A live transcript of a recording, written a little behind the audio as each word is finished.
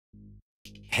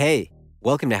Hey,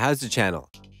 welcome to HOWZA channel.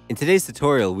 In today's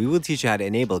tutorial, we will teach you how to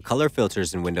enable color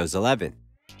filters in Windows 11.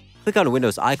 Click on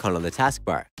Windows icon on the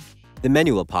taskbar. The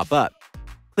menu will pop up.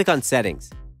 Click on Settings.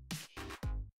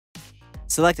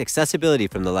 Select Accessibility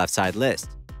from the left side list.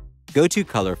 Go to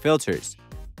Color Filters.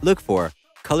 Look for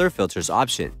Color Filters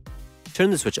option.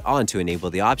 Turn the switch on to enable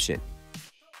the option.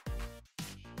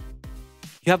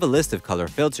 You have a list of color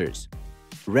filters: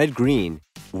 red-green,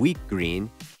 weak-green,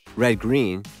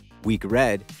 red-green,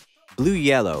 weak-red,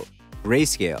 blue-yellow,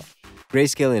 grayscale,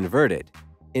 grayscale inverted,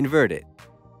 inverted.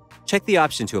 Check the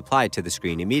option to apply it to the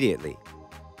screen immediately.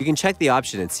 You can check the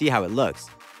option and see how it looks.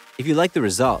 If you like the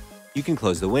result, you can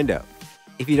close the window.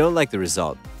 If you don't like the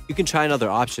result, you can try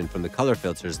another option from the color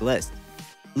filters list.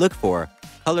 Look for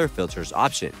Color Filters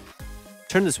option.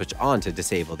 Turn the switch on to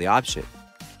disable the option.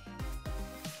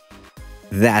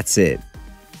 That's it.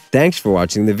 Thanks for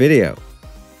watching the video.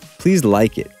 Please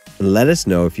like it and let us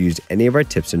know if you used any of our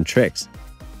tips and tricks.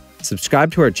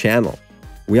 Subscribe to our channel.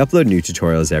 We upload new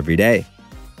tutorials every day.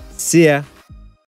 See ya!